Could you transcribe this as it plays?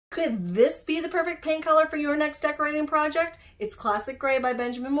Could this be the perfect paint color for your next decorating project? It's Classic Gray by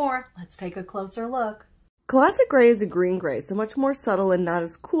Benjamin Moore. Let's take a closer look. Classic Gray is a green gray, so much more subtle and not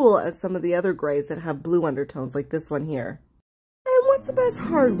as cool as some of the other grays that have blue undertones like this one here. And what's the best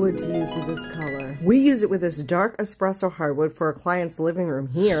hardwood to use with this color? We use it with this dark espresso hardwood for a client's living room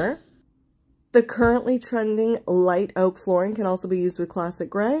here. The currently trending light oak flooring can also be used with Classic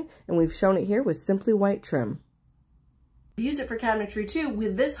Gray, and we've shown it here with simply white trim. Use it for cabinetry too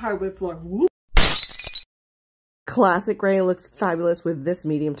with this hardwood floor. Whoop. Classic Gray looks fabulous with this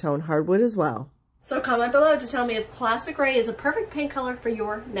medium tone hardwood as well. So comment below to tell me if Classic Gray is a perfect paint color for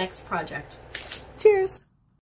your next project. Cheers!